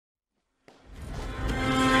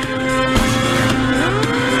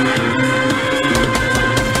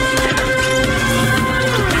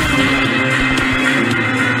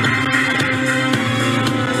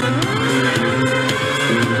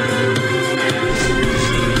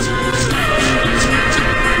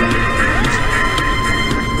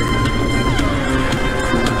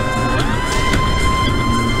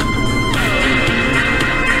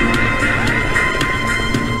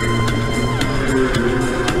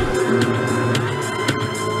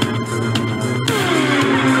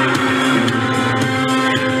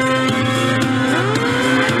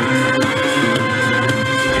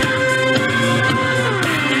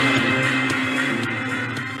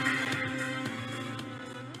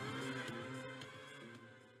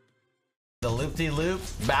loop-de-loop,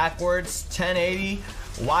 backwards, 1080,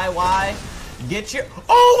 YY. Get your.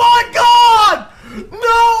 Oh my God!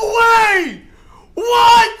 No way!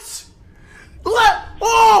 What?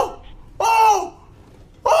 Oh! Oh!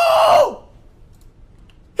 Oh!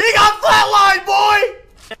 He got flatlined, boy!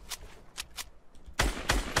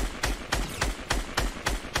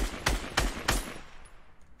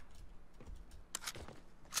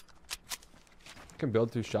 Can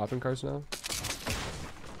build through shopping carts now.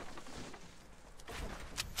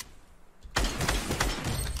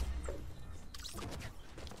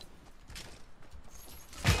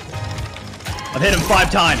 I've hit him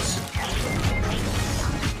 5 times.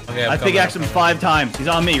 Okay, I pickaxed him 5 times. He's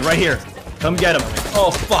on me right here. Come get him. Oh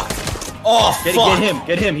fuck! Oh fuck!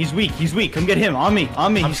 Get him. He's weak. Come get him. On me.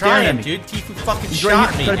 I'm He's staring at me. dude. Tfue fucking He's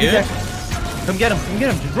shot right me, here. dude. Come get him.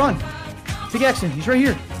 Just run. Pickaxe him. He's right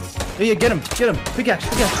here. Yeah, get him. Pickaxe.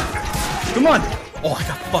 Come on. Oh, I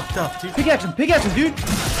got fucked up, dude. Pickaxe him, dude.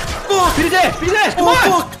 Fuck! Beat his ass. Come on.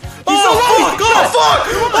 Fuck! Oh fuck!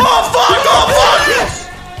 Yes.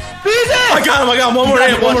 Beat his ass. I got him. One more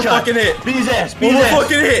hit. One more fucking hit. Beat his ass. One more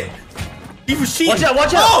fucking hit. He was cheating.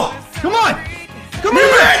 Watch out. Oh! Come on. Come Here,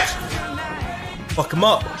 on. bitch! Fuck him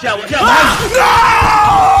up. Watch out. No!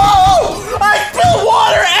 I spilled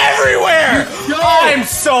water everywhere! I'm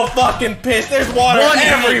so fucking pissed. There's water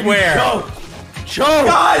everywhere. Choke.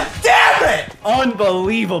 God damn it!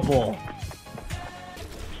 Unbelievable.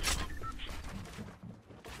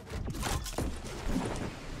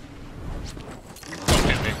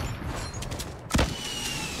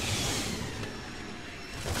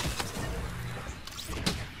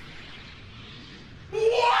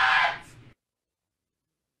 What?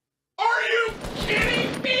 Are you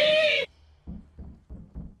kidding me?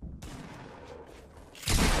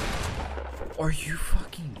 Are you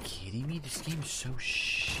fucking kidding me? This game's so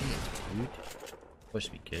shit, dude. Supposed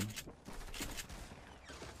to be good.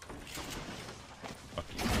 Fuck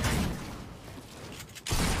you.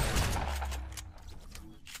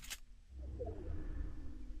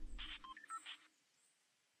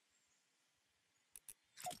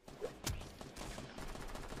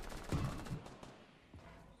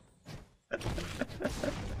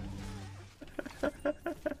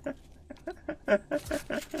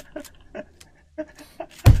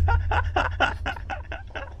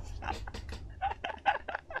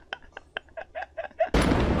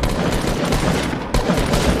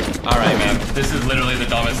 Alright, man. This is literally the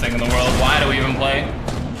dumbest thing in the world. Why do we even play?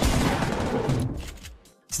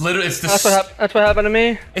 It's literally, That's what happened to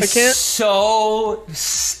me. It's I can't. so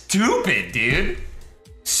stupid, dude.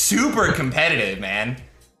 Super competitive, man.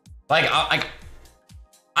 Like,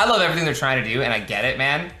 I love everything they're trying to do, and I get it,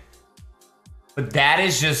 man. But that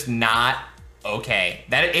is just not okay.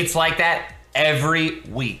 It's like that every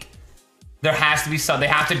week. There has to be something.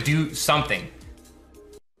 They have to do something.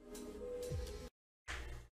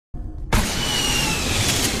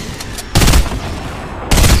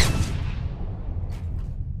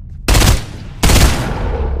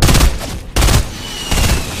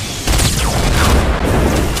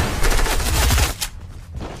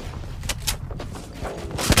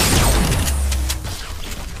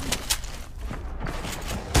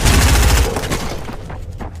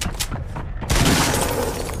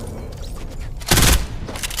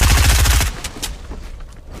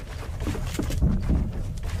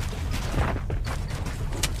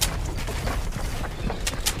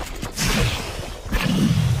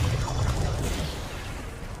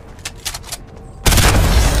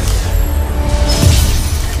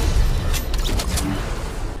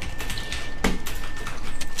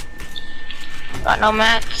 Got no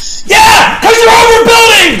mats. Yeah! Cause you're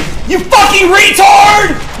overbuilding! You fucking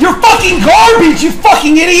retard! You're fucking garbage, you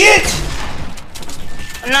fucking idiot!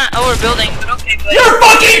 I'm not overbuilding, but okay, but You're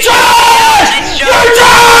fucking trash! Nice job. You're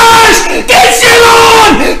trash! Get shit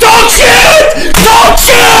on! Dog shit! Dog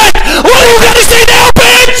shit! What are you gonna say now,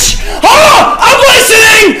 bitch? Huh? I'm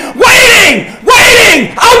listening!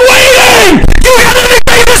 Waiting! I'm waiting! You got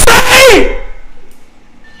anything to say?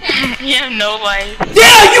 you have no life.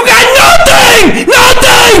 Yeah, you got nothing!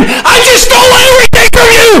 Nothing! I just stole everything from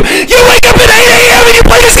you! You wake up at 8 AM and you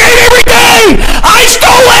play this game every day! I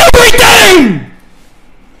stole everything!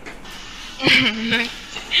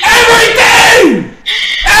 Everything!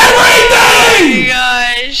 Everything!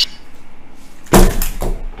 Gosh.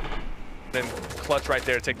 Then clutch right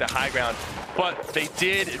there to take the high ground. But they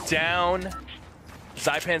did down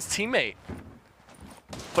Zypan's teammate.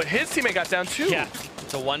 But his teammate got down too. Yeah,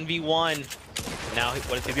 it's a 1v1. Now,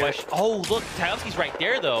 what is the question? Oh, look, Towski's right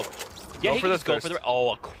there, though. Yeah, Go for this go for the.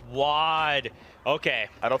 Oh, a quad Okay.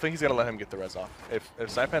 I don't think he's gonna let him get the res off. If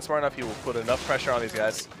Saipan's smart enough, he will put enough pressure on these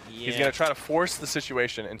guys. Yeah. He's gonna try to force the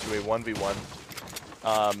situation into a 1v1.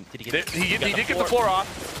 Did he Did get the floor off.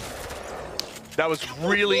 That was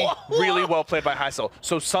really, really well played by Heisel.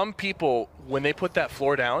 So some people, when they put that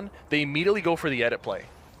floor down, they immediately go for the edit play.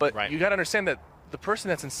 But you gotta understand that the person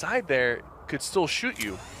that's inside there could still shoot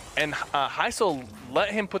you. And Heisel let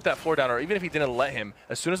him put that floor down, or even if he didn't let him,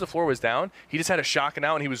 as soon as the floor was down, he just had a shotgun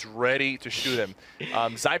out and he was ready to shoot him.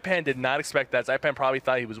 Saipan did not expect that. Saipan probably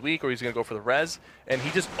thought he was weak or he was going to go for the res, and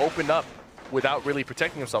he just opened up without really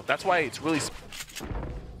protecting himself. That's why it's really...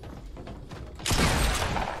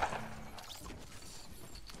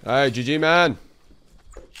 Alright, GG, man.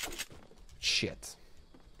 Shit.